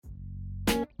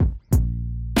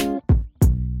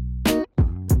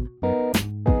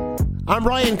I'm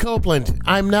Brian Copeland.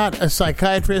 I'm not a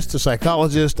psychiatrist, a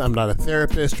psychologist. I'm not a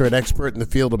therapist or an expert in the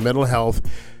field of mental health.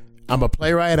 I'm a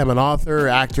playwright. I'm an author,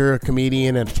 actor,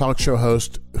 comedian, and a talk show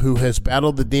host who has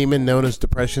battled the demon known as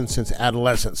depression since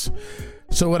adolescence.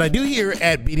 So what I do here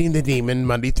at Beating the Demon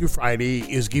Monday through Friday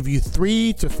is give you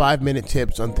 3 to 5 minute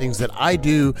tips on things that I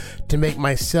do to make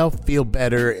myself feel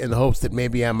better in the hopes that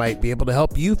maybe I might be able to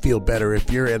help you feel better if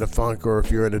you're in a funk or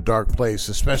if you're in a dark place,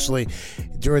 especially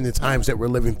during the times that we're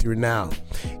living through now.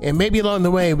 And maybe along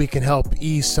the way we can help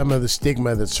ease some of the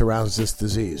stigma that surrounds this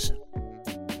disease.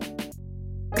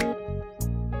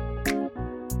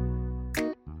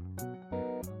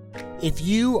 If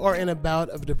you are in a bout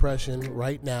of depression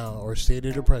right now or state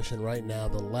of depression right now,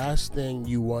 the last thing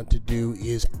you want to do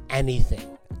is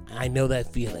anything. I know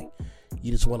that feeling.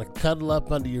 You just want to cuddle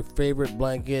up under your favorite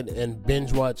blanket and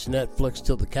binge watch Netflix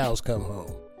till the cows come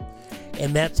home.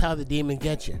 And that's how the demon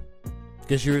gets you,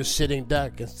 because you're a sitting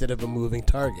duck instead of a moving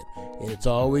target. And it's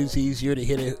always easier to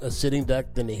hit a sitting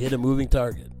duck than to hit a moving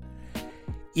target.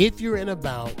 If you're in a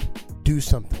bout, do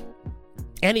something.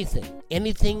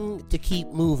 Anything to keep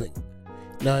moving.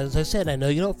 Now, as I said, I know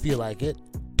you don't feel like it.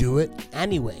 Do it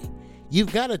anyway.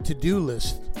 You've got a to-do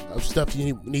list of stuff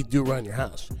you need to do around your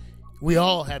house. We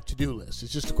all have to-do lists.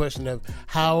 It's just a question of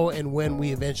how and when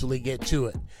we eventually get to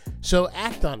it. So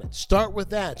act on it. Start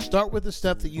with that. Start with the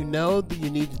stuff that you know that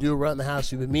you need to do around the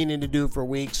house. You've been meaning to do for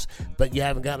weeks, but you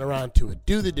haven't gotten around to it.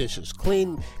 Do the dishes.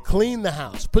 Clean the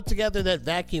house. Put together that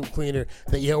vacuum cleaner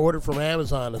that you ordered from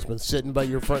Amazon that's been sitting by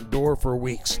your front door for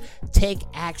weeks. Take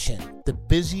action. The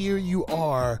busier you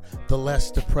are, the less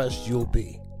depressed you'll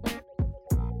be.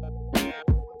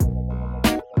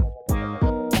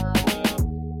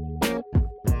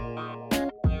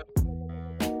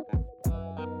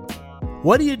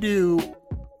 What do you do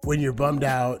when you're bummed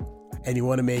out and you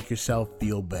want to make yourself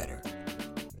feel better?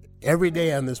 Every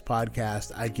day on this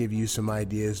podcast, I give you some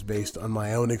ideas based on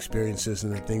my own experiences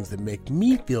and the things that make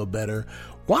me feel better.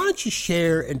 Why don't you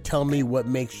share and tell me what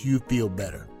makes you feel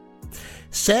better?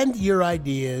 Send your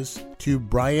ideas to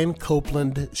Brian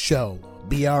Copeland Show,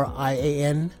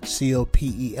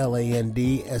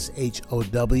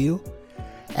 BrianCopelandshow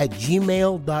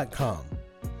 @gmail.com.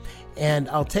 And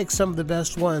I'll take some of the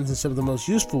best ones and some of the most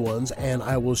useful ones, and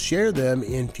I will share them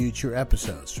in future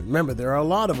episodes. Remember, there are a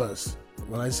lot of us.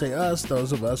 When I say us,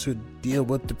 those of us who deal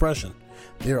with depression.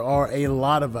 There are a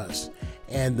lot of us.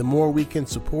 And the more we can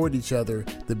support each other,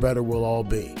 the better we'll all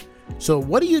be. So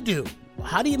what do you do?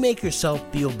 How do you make yourself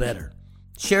feel better?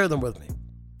 Share them with me.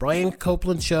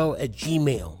 BrianCopelandshow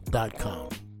 @gmail.com.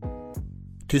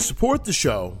 To support the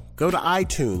show, go to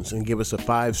iTunes and give us a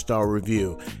 5-star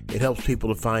review. It helps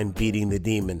people to find Beating the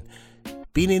Demon.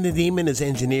 Beating the Demon is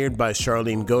engineered by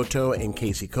Charlene Goto and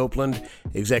Casey Copeland,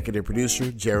 executive producer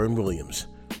Jaron Williams.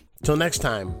 Till next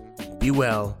time, be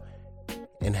well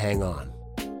and hang on.